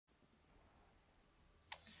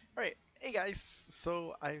Alright, hey guys,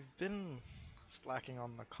 so I've been slacking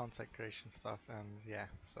on the content creation stuff and yeah,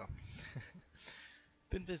 so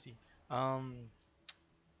been busy. Um,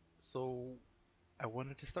 so I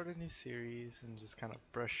wanted to start a new series and just kind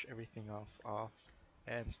of brush everything else off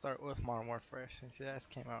and start with Modern Warfare since it has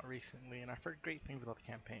came out recently and I've heard great things about the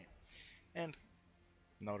campaign. And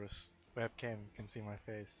notice, webcam can see my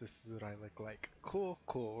face, this is what I look like. Cool,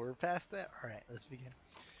 cool, we're past that? Alright, let's begin.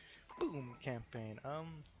 Boom, campaign.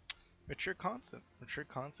 Mature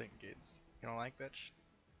content, kids. You don't like that?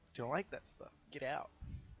 You don't like that stuff? Get out.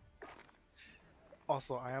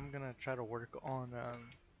 Also, I am gonna try to work on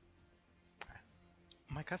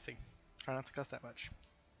my cussing. Try not to cuss that much.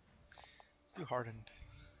 It's too hardened.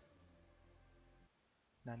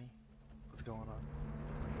 Nani, what's going on?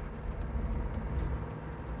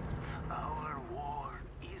 Our war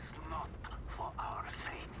is not for our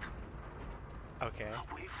fate. Okay.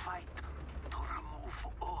 We fight to remove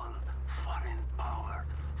all foreign power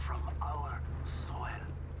from our soil.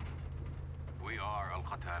 We are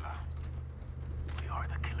Al-Qatala. We are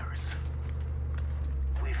the killers.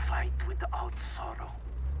 We fight without sorrow.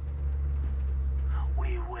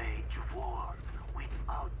 We wage war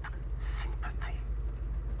without sympathy.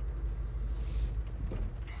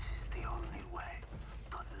 This is the only way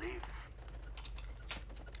to live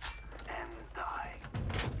and die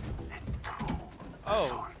a true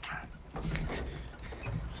Oh, soldier.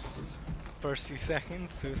 first few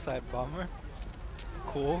seconds, suicide bomber.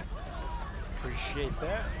 Cool. Appreciate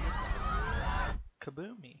that.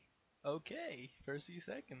 Kaboomy. Okay, first few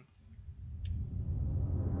seconds.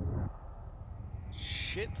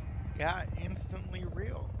 Shit got instantly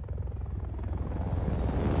real.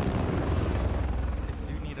 I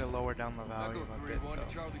do need to lower down the volume a bit though.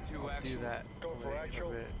 Charlie 2 I'll do actual. that Go for later actual.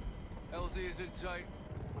 a bit. LZ is in sight.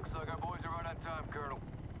 Looks like our boys are right on time, Colonel.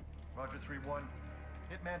 Roger 3-1.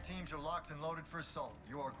 Hitman teams are locked and loaded for assault.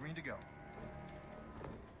 You are green to go.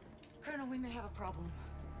 Colonel, we may have a problem.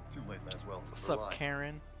 Too late, Laswell. What's We're up, live.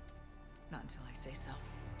 Karen? Not until I say so.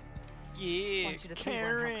 Yeah, Want you to 3-1, how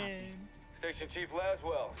Karen. copy? Station Chief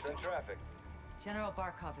Laswell, send traffic. General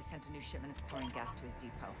Barkov has sent a new shipment of chlorine gas to his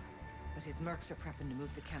depot. But his mercs are prepping to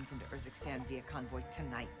move the chems into Urzikstan via convoy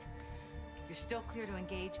tonight. You're still clear to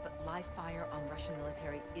engage, but live fire on Russian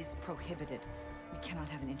military is prohibited. We cannot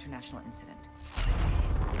have an international incident.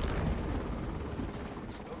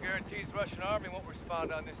 No guarantees Russian army won't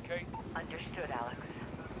respond on this case. Understood, Alex.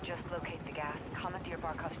 Just locate the gas, comment to your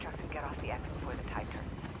Barkov's trucks, and get off the X before the tide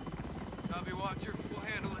turns. Copy, Watcher. We'll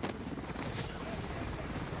handle it.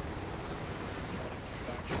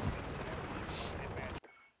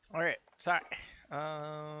 Alright, sorry.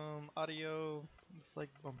 Audio. Let's like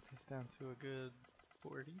bump this down to a good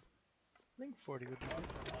 40. I think 40 would be good.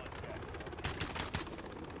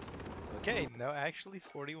 Okay, no, actually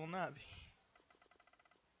 40 will not be.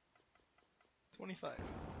 25.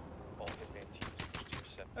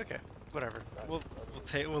 Okay, whatever. We'll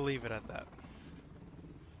leave it at that.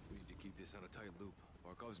 We need to keep this on a tight loop.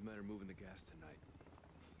 Barkov's men are moving the gas tonight.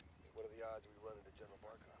 What are the odds we run into General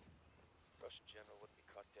Barkov? Russian general wouldn't be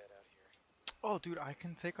caught dead out here. Oh, dude, I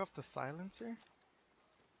can take off the silencer?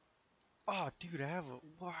 Oh, dude, I have a...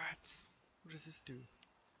 What? What does this do?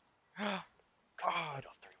 Ah,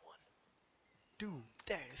 dude,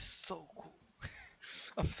 that is so cool.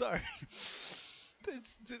 I'm sorry.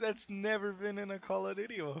 That's never been in a Call of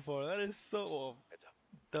Duty before. That is so...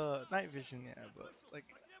 The night vision, yeah, but like...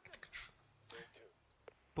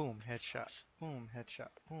 Boom, headshot. Boom, headshot.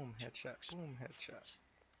 Boom, headshot. Boom, headshot.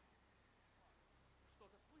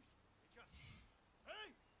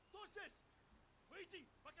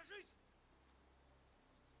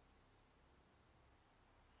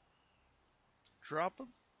 Drop him?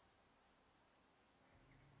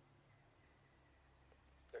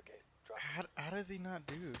 Okay, drop. How does he not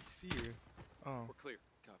do? See you. Oh, We're clear.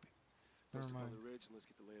 Copy. never Post up on mind. the ridge and let's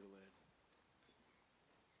get the lay of the land.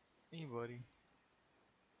 Hey, buddy.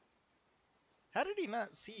 How did he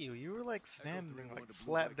not see you? You were like Echo standing 3-1 like to Blue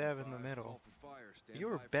slap Viking dab in the 5, middle. call for fire. Stand You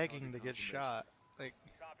were by for begging to target get shot. Like,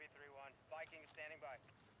 Copy 3-1. Viking standing by.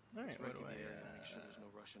 alright, what Striking do I... the area. Make sure there's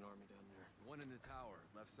no Russian army down there. One in the tower.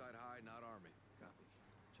 Left side high, not army. Copy.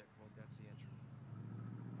 Checkpoint, that's the entry.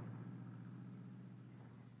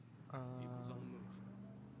 Vehicles on the move.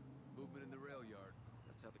 Movement in the rail yard.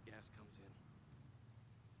 That's how the gas comes in.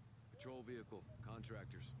 Patrol vehicle,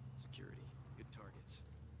 contractors, security, good targets.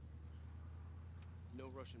 No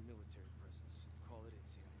Russian military presence. Call it in,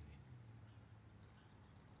 CIA.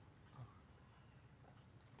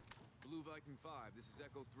 Blue Viking 5, this is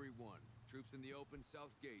Echo 3-1. Troops in the open,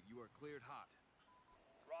 south gate. You are cleared hot.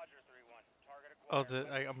 Roger 3-1. Target acquired. Oh,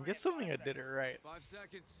 I'm assuming I did it right. 5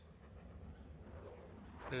 seconds.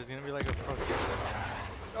 There's gonna be like a fucking.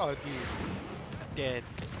 Oh, dude. Dead.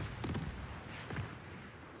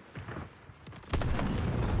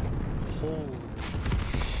 Holy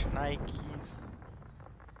Nikes.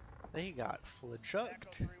 They got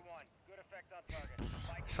flajucked.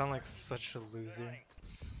 I sound like such a loser.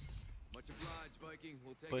 Much obliged, Viking.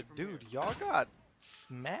 We'll take it But from dude, here. y'all got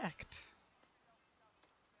smacked.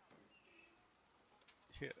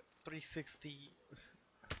 Here, 360.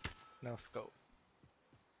 No scope.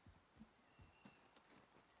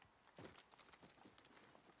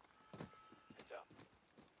 Heads out.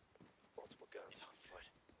 Multiple guns on foot.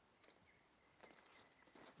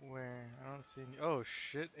 Where? I don't see any. Oh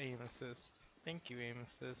shit, aim assist. Thank you, aim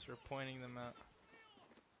assist, for pointing them out.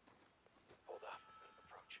 Hold off.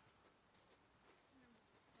 Approach.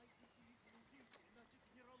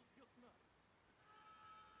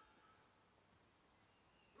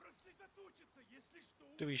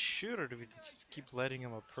 Do we shoot or do we just keep letting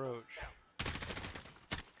him approach?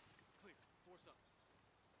 Clear. Force up.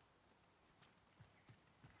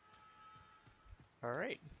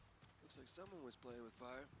 Alright. Looks like someone was playing with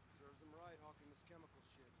fire. Serves them right, hawking this chemical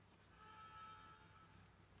shit.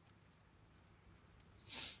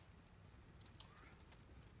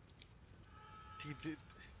 Dude,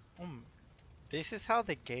 this is how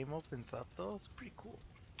the game opens up though? It's pretty cool.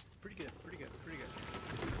 Pretty good, pretty good, pretty good.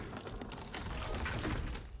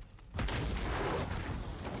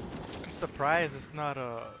 I'm surprised it's not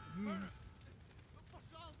a...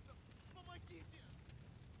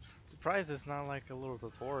 Surprised it's not like a little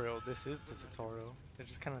tutorial. This is the tutorial. They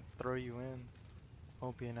just kind of throw you in.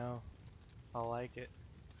 Hope you know. I like it.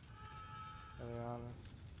 To be honest.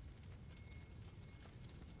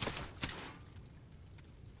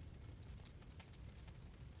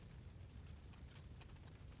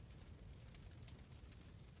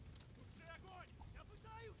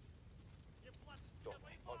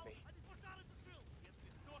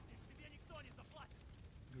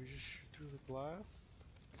 We just shoot through the glass?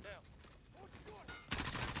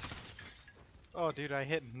 Oh dude, I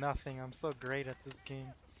hit nothing. I'm so great at this game.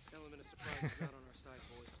 Element of surprise is not on our side,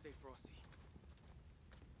 boys. Stay frosty.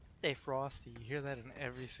 Stay frosty. You hear that in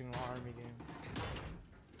every single army game.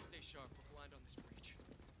 Stay sharp. We're blind on this breach.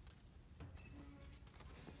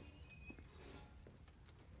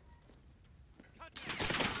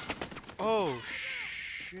 Oh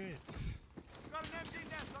shit. Got an empty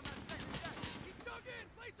nest on that second deck. He's dug in.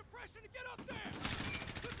 Lay suppression to get up there.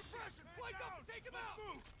 Good suppression. Flank up and take him out.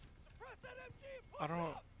 Move. Suppress that MG. I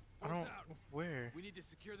don't. Force out. Where? We need to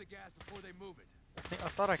secure the gas before they move it. I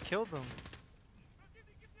thought I killed them.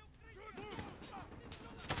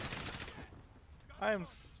 I am.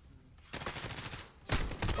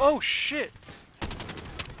 Oh shit!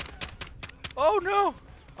 Oh no!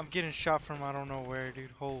 I'm getting shot from I don't know where,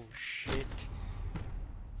 dude. Holy shit!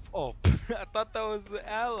 Oh, I thought that was the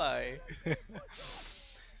ally.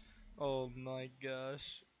 Oh my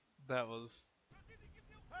gosh, that was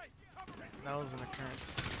an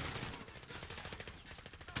occurrence.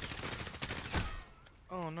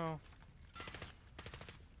 Oh no!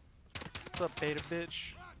 What's up, beta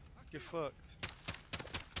bitch? Get fucked.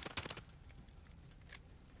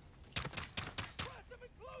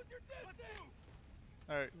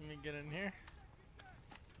 Alright, let me get in here.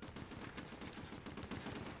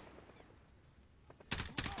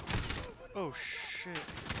 Oh shit.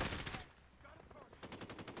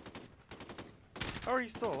 How are you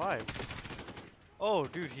still alive? Oh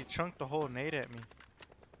dude, he chunked the whole nade at me.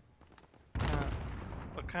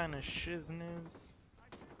 What kind of shizness?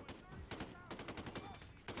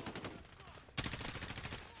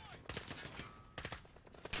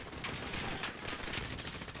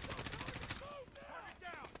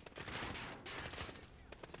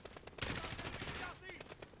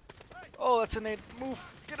 Oh, that's a nade. Move!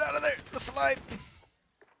 Get out of there! The slide!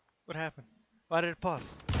 What happened? Why did it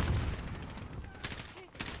pause?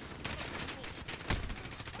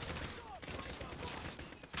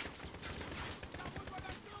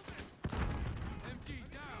 MG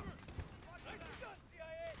down.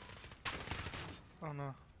 Oh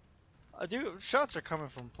no. Dude, shots are coming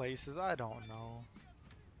from places I don't know.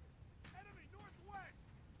 Enemy northwest.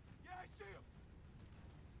 Yeah, I see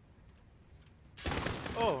him.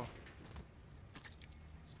 Oh.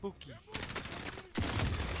 Spooky.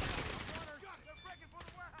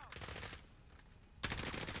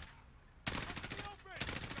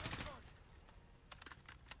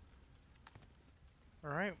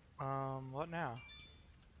 Alright, what now?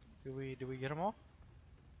 Do we get them all?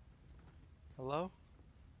 Hello?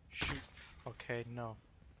 Shoots. Okay, no.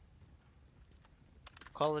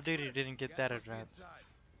 Call of Duty didn't get Gas that must be advanced. inside.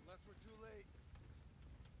 Unless we're too late.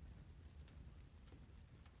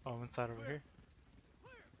 Oh, I'm inside over here.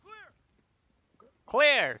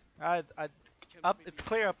 Clear! Clear! Up, it's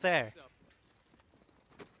clear up there.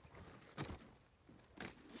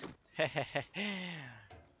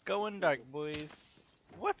 Going dark, boys.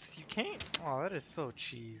 What? You can't? Oh, that is so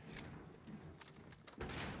cheese.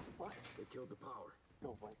 What? They killed the power.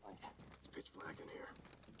 No white light. It's pitch black in here.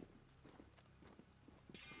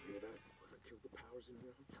 You hear that? Whoever killed the powers in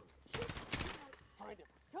here, I'm telling you. Find him.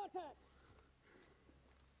 Contact!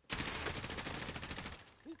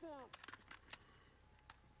 He's down.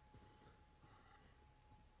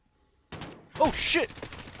 Oh shit!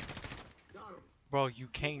 Got him. Bro, you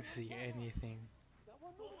can't see anything.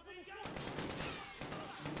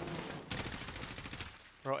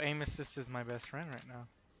 Bro, aim assist is my best friend right now.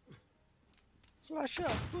 Flash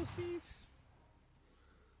up, pussies!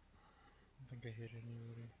 I don't think I hit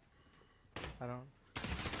anybody. I don't.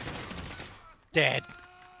 Dead!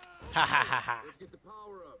 Ha ha ha ha! Let's get the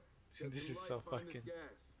power up. Shed This some is light so behind this fucking.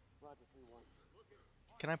 gas. Roger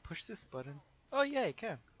 3-1. Can I push this button? Oh yeah, I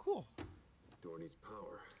can. Cool. Door needs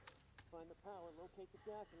power. Find the power, locate the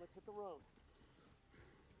gas, and let's hit the road.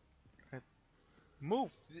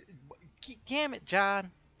 Move! Damn it,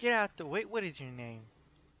 John! Get out the way. What is your name?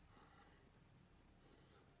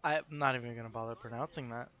 I'm not even gonna bother pronouncing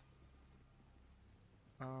that.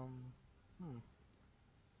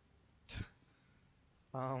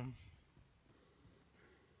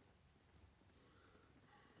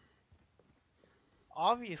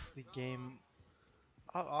 Obviously, game.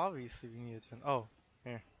 Obviously, we need to. Oh,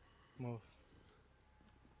 here, move.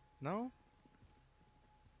 No.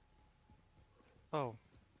 Oh.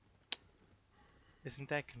 Isn't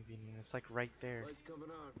that convenient? It's like right there. Lights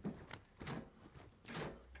coming on.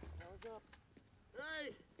 Power's up.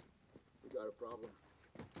 Hey! We got a problem.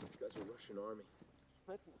 These guys are Russian army.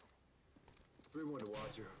 Spetsnaz. 3-1 to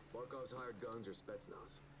Watcher. Barkov's hired guns or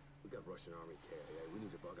Spetsnaz. We got Russian army KIA. We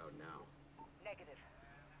need to bug out now. Negative.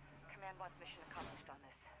 Command wants mission accomplished on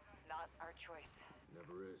this. Not our choice.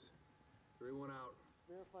 Never is. 3-1 out.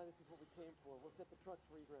 Verify this is what we came for. We'll set the trucks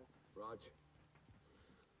for egress. Raj.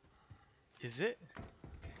 Is it?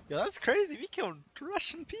 Yo, that's crazy. We killed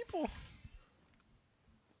Russian people.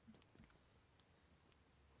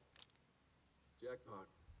 Jackpot.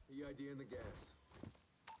 EID in the gas.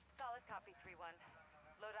 Solid copy, 3-1.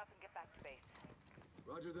 Load up and get back to base.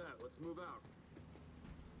 Roger that. Let's move out.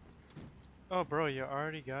 Oh, bro, you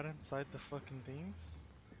already got inside the fucking things?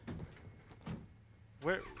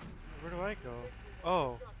 Where do I go?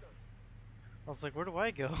 Oh. I was like, where do I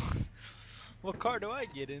go? What car do I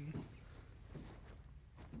get in?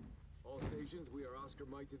 All stations, we are Oscar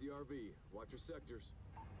Mike to the RV. Watch your sectors.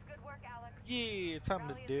 Good work, Alex. Yeah, it's time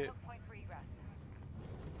to Rally at the dip. hook point for egress.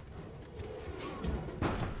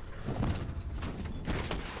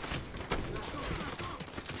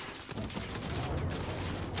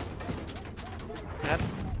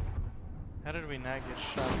 How did we not get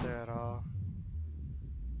shot there at all?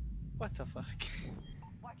 What the fuck?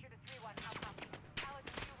 Watcher to 3-1, how copy?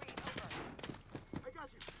 Alex, do you read? Over. I got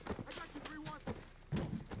you. I got you, 3-1.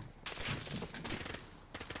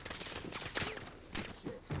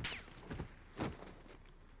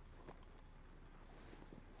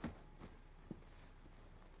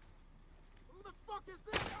 Who the fuck is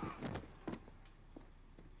this?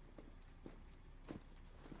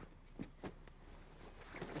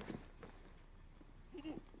 CD,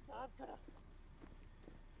 answer.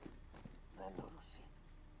 Rusi.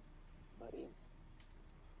 Marines.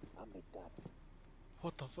 Amitat.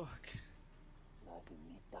 What the fuck? Lazim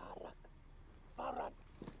nitarak. Farad.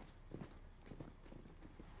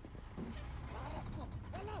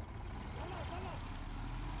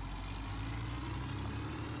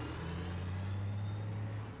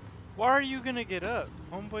 Why are you gonna get up?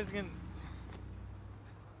 Homeboy's gonna.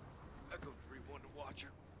 Echo 3-1 to Watcher.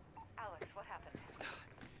 Alex, what happened?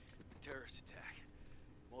 Terrorist attack.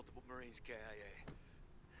 Multiple Marines KIA.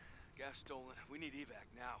 Gas stolen. We need evac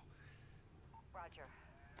now. Roger.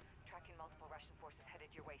 Tracking multiple Russian forces headed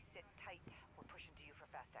your way. Sit tight. We're pushing to you for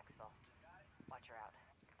fast exfil. Watcher out.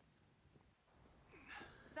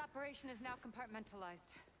 This operation is now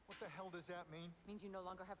compartmentalized. What the hell does that mean? Means you no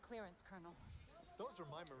longer have clearance, Colonel. Those are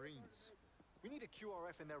my Marines. We need a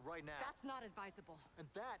QRF in there right now. That's not advisable. And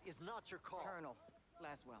that is not your call. Colonel,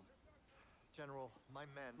 Laswell, General, my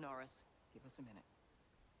men. Norris, give us a minute.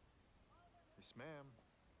 Yes, ma'am.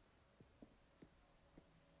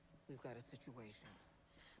 We've got a situation.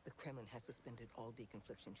 The Kremlin has suspended all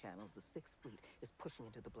deconfliction channels. The Sixth Fleet is pushing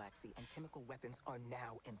into the Black Sea, and chemical weapons are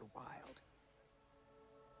now in the wild.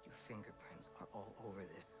 Your fingerprints fingerprints are all over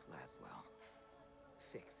this, Laswell.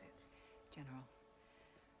 Fix it. General,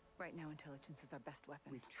 right now intelligence is our best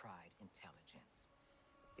weapon. We've tried intelligence.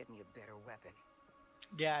 Get me a better weapon.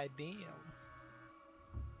 God damn.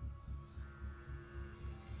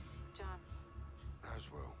 John,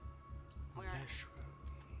 Laswell. where are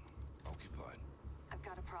you? Occupied. I've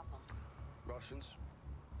got a problem. Russians?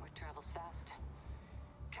 Word travels fast.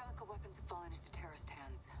 Chemical weapons have fallen into terrorist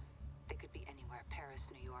hands. They could be anywhere. Paris,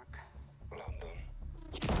 New York. London.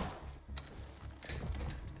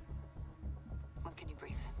 When can you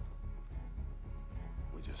brief?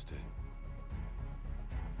 We just did.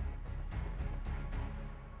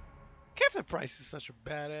 Captain Price is such a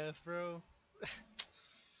badass, bro.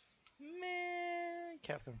 Man,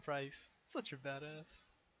 Captain Price, such a badass.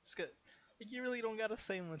 Just got, like, you really don't gotta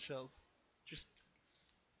say much else. Just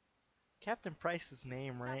Captain Price's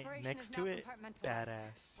name This right operation next is to now it, compartmentalized.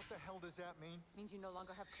 badass. What the hell does that mean? Means you no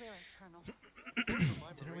longer have clearance, Colonel. Those are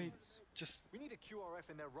my Didn't we Marines. just We need a QRF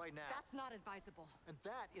in there right now. That's not advisable. And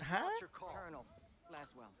that is Huh? not your call. Colonel,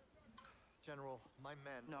 Laswell, General, my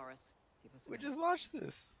men. Norris, give us a we minute. just watched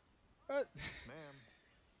this? What? Yes, ma'am.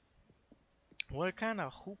 What kind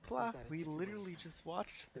of hoopla? We've got a We literally situation. just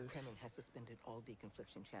watched The this. Kremlin has suspended all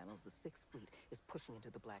deconfliction channels. The Sixth Fleet is pushing into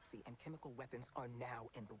the Black Sea, and chemical weapons are now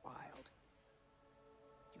in the wild.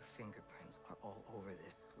 Your fingerprints are all over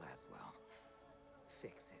this, Laswell.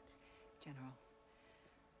 Fix it. General,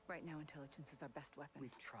 right now intelligence is our best weapon.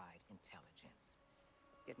 We've tried intelligence.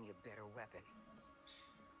 Get me a better weapon.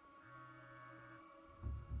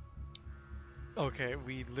 Okay,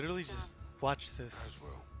 we literally just watched this.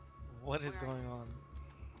 Laswell. What is Where are going on?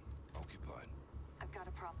 Occupied. I've got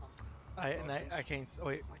a problem. I can't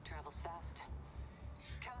wait. Word travels fast.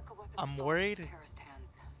 Chemical weapons I'm have fallen worried into terrorist hands.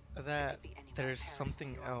 That could be anywhere. there's Paris,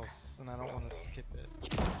 something New York. else, and I don't want to skip it.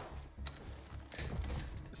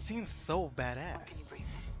 It seems so When can you badass. brief?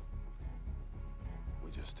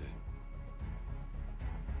 We just did.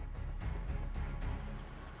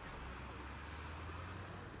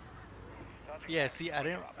 Yeah, see, I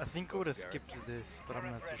think I would have skipped this, but I'm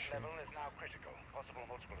not so sure. Level is now critical. Possible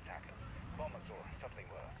multiple attackers. Bombers or something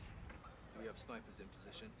worse. Do we have snipers in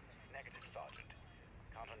position? Negative, Sergeant.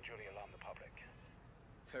 Can't unduly alarm the public.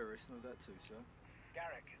 Terrorists know that too, sir.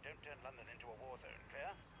 Garrick, don't turn London into a war zone,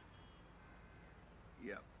 clear?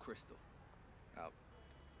 Yeah, Crystal. Out.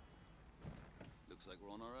 Looks like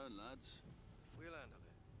we're on our own, lads. We'll handle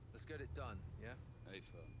it. Let's get it done, yeah? Hey,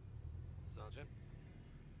 firm. Sergeant?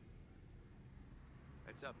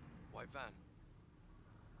 Heads up. White van.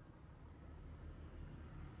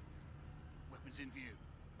 Weapons in view.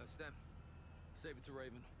 That's them. Saber to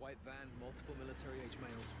Raven. White van, multiple military-age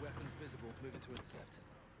males. Weapons visible. Moving to intercept.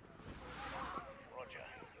 Roger.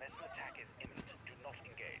 Unless an attack is imminent, do not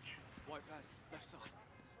engage. White van, left side.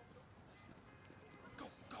 Go,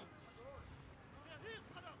 go. They're here,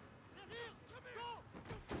 brother! They're here! Come here! Go!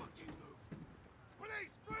 Don't fucking move!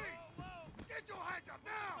 Police, freeze! Get your hands up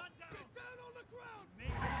now! Get down on the ground! Make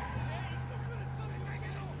it stay! Look at the tunnel! Take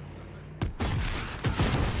it off!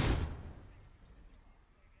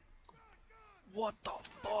 What the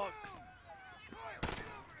fuck?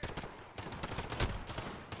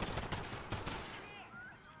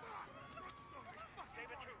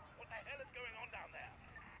 Saber Troop, what the hell is going on down there?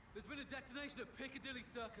 There's been a detonation at Piccadilly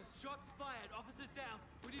Circus. Shots fired. Officers down.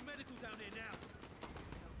 We need medical down here now.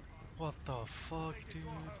 What the fuck, dude?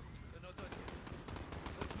 They're not done yet.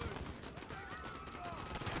 Let's move.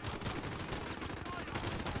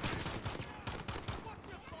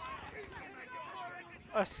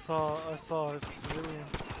 I saw a civilian.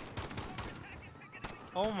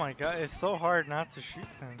 Oh my god, it's so hard not to shoot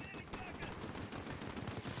them.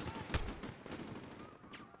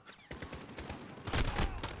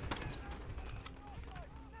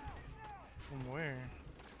 From where?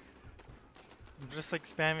 I'm just like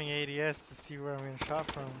spamming ADS to see where I'm getting shot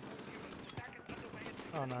from.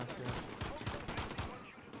 Oh no, I see it.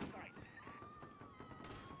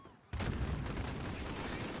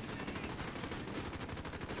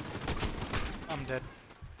 I'm dead.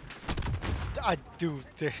 Dude,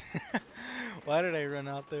 there. Why did I run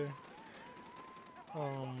out there?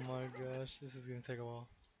 Oh my gosh, this is gonna take a while.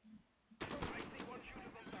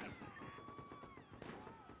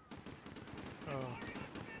 Oh.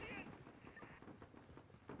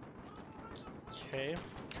 Okay.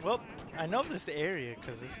 Well, I know this area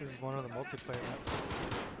because this is one of the multiplayer maps.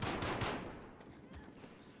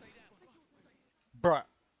 Bruh.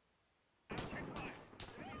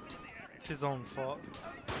 It's his own fault.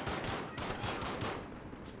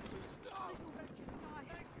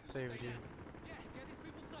 Saved you. Yeah, get these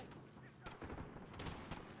people safe.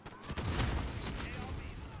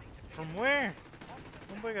 From where?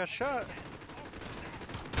 Somebody got shot.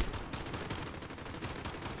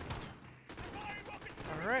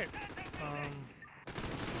 Alright.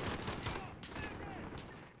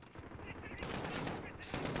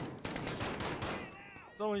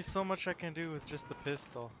 There's only so much I can do with just the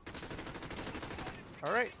pistol.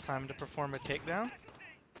 Alright, time to perform a takedown.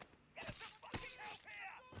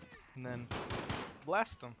 And then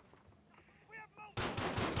blast them.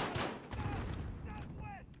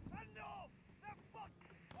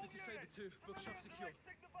 This is Saber 2. Bookshop secure.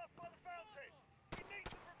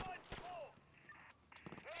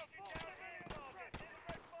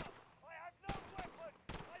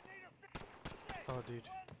 Oh, dude.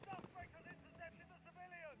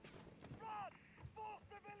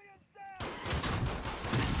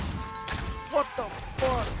 What the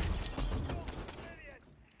fuck?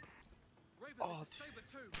 Raven, Oh, this is Saber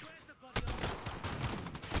 2. Where's the bloody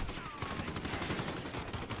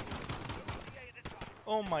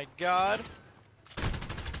Oh my god.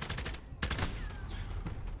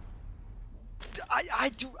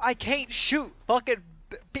 I can't shoot. Fucking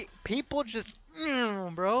people just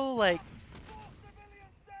bro, like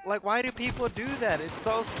why do people do that? It's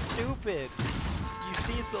so stupid. You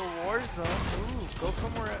see it's a war zone. Move. Go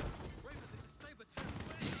somewhere.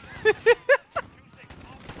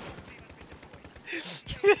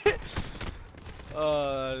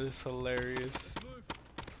 Oh, that is hilarious.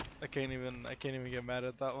 I can't even get mad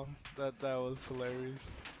at that one. That was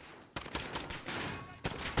hilarious.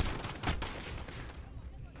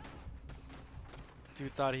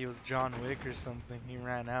 Dude thought he was John Wick or something. He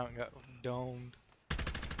ran out and got domed.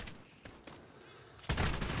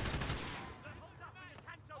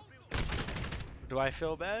 Do I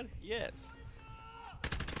feel bad? Yes.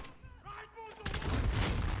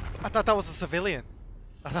 I thought that was a civilian.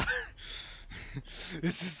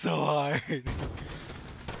 This is so hard.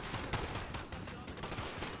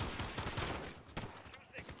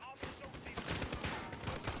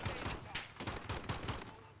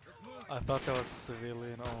 I thought that was a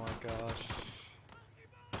civilian. Oh my gosh.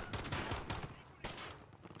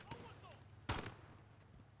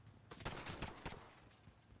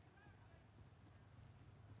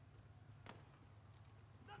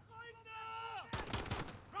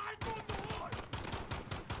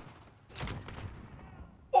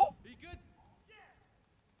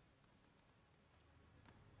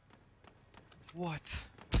 What?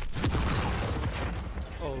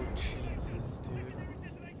 Oh Jesus, dude.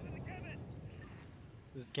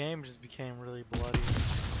 This game just became really bloody.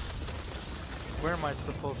 Where am I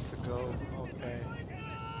supposed to go? Okay.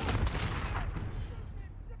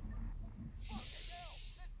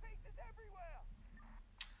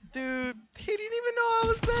 Dude, he didn't even know I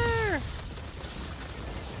was there!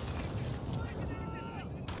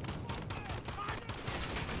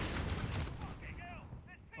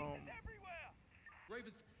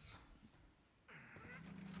 Ravens.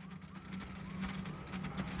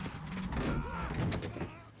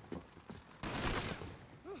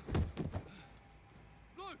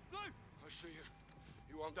 Blue! I see you.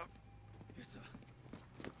 You armed up? Yes, sir.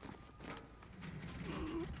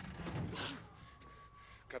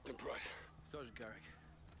 Captain Price. Sergeant Garrick.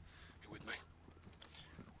 You with me?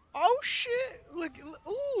 Oh shit! Look,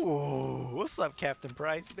 ooh! What's up, Captain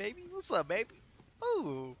Price, baby? What's up, baby?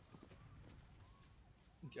 Ooh!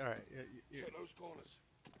 Alright, yeah. Check those corners.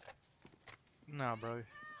 Nah, bro.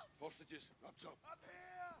 Hostages, up top. Up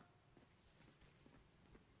here!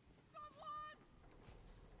 Someone!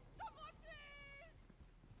 Someone, please!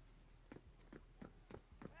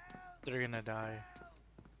 They're gonna die.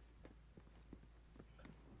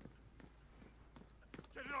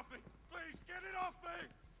 Get it off me! Please, get it off me!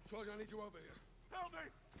 Sergeant, I need you over here. Help me!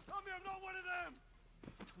 Help me, I'm not one of them!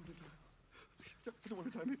 I don't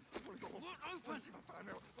want to die. I want to go home. Look, open!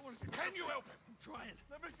 I want to see. Can you help him? I'm trying.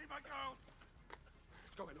 Let me see my girl!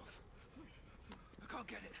 It's going off. I can't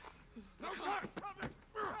get it. No time! Help me!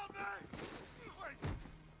 Help me! Wait!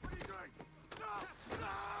 What are you doing? No! No!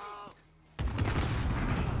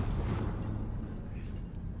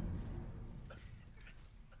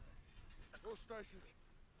 All stations.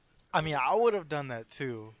 I mean, I would have done that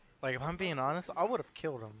too. Like, if I'm being honest, I would have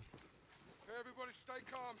killed him. Hey, everybody, stay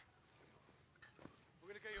calm. We're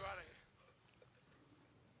gonna get you out of here.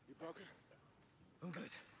 You broken? I'm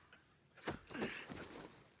good.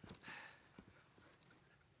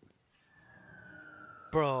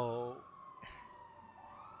 Bro.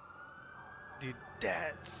 Dude,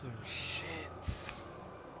 that's some shit.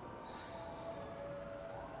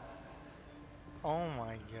 Oh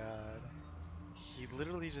my god. He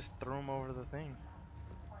literally just threw him over the thing.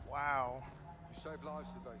 Wow. You saved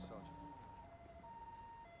lives today, Sergeant.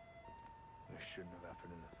 It shouldn't have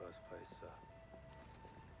happened in the first place, sir.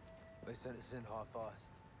 They sent us in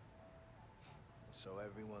half-assed. So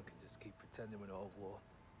everyone can just keep pretending we're not at war.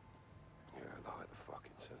 Yeah, like the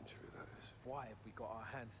fucking century, that is. Why have we got our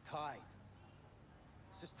hands tied?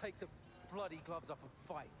 Let's just take the bloody gloves off and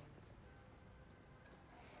fight.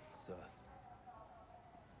 Sir.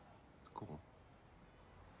 Go on.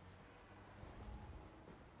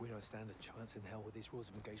 We don't stand a chance in hell with these rules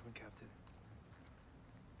of engagement, Captain.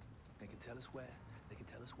 They can tell us where, they can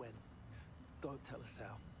tell us when. Don't tell us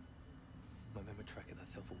how. My men were tracking that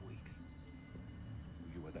cell for weeks.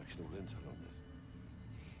 You had actual intel on this?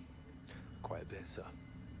 Quite a bit, sir.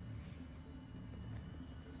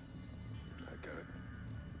 Okay, Garrett.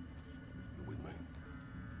 You're with me.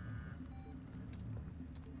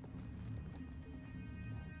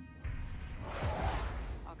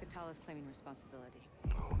 Al-Qatala's claiming responsibility.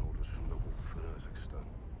 On orders from the Wolf in Urzikstan.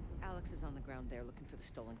 Alex is on the ground there looking for the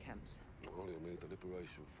stolen chems. Well, he'll need the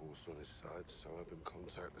Liberation Force on his side, so have him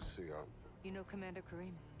contact the CR. You know Commander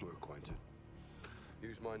Karim? We're acquainted.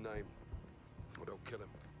 Use my name, or they'll kill him.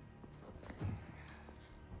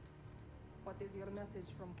 What is your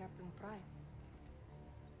message from Captain Price?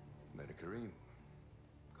 Commander Karim.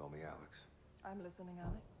 Call me Alex. I'm listening,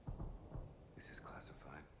 Alex. This is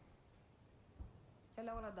classified.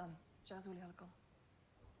 يلا ولد دامي جهزوا لي هالكم.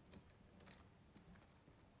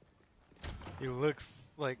 He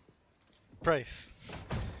looks like Price.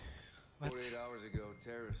 48 hours ago,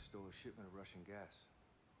 terrorists stole a shipment of Russian gas.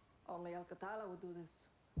 Only Al-Qatala would do this.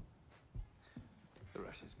 The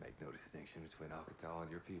Russians make no distinction between Al-Qatala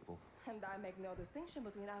and your people. And I make no distinction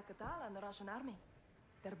between Al-Qatala and the Russian army.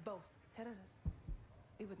 They're both terrorists.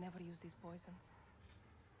 We would never use these poisons.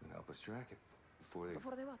 And help us track it before they...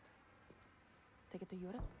 Before they what? Take it to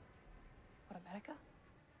Europe? Or America?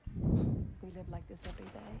 We live like this every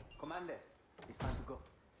day. Commander, it's time to go.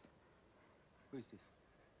 Who is this?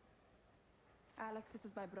 Alex, this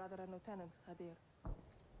is my brother and Lieutenant, Hadir.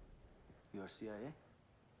 You are CIA?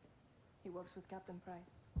 He works with Captain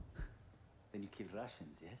Price. Then you kill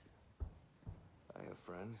Russians, yes? I have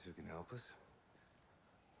friends who can help us.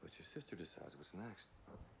 But your sister decides what's next.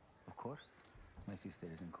 Of course. My sister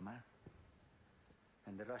is in command.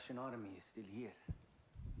 And the Russian army is still here.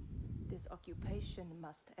 This occupation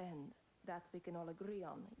must end. That we can all agree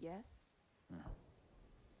on, yes?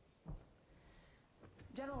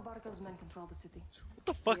 General Barkov's men control the city. What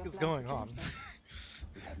the fuck is going on?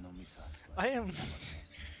 We have no missiles. I am... If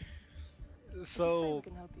you stay, So... we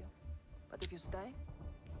can help you. But if you stay,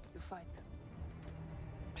 you fight.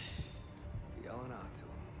 Yelling out to him.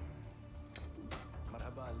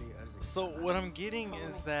 So what I'm getting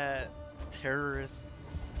is that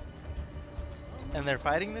terrorists... And they're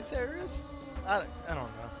fighting the terrorists? I don't know.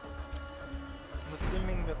 I'm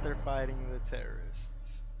assuming that they're fighting the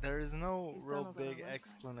terrorists. There is no These real tunnels are big our lifeline.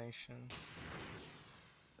 explanation.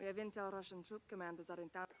 We have intel Russian troop commanders are in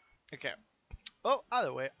town. Okay. Well,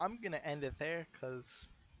 either way, I'm gonna end it there because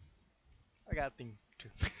I got things to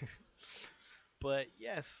do. But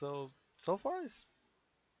yeah, so far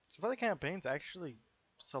the campaign's actually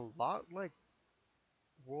it's a lot like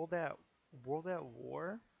World at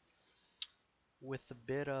War with a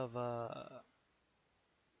bit of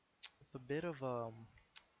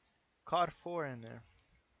COD 4 in there.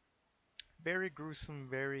 Very gruesome,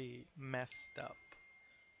 very messed up,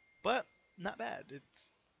 but not bad.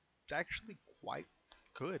 It's actually quite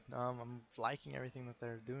good. I'm liking everything that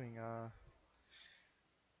they're doing.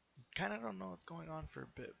 Kind of don't know what's going on for a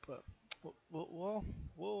bit, but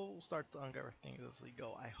we'll start to uncover things as we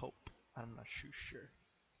go. I hope. I'm not too sure.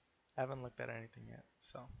 I haven't looked at anything yet,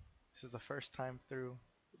 so this is the first time through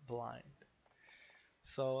blind.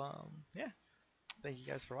 So yeah, thank you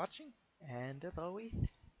guys for watching, and as always,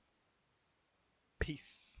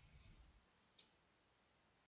 peace.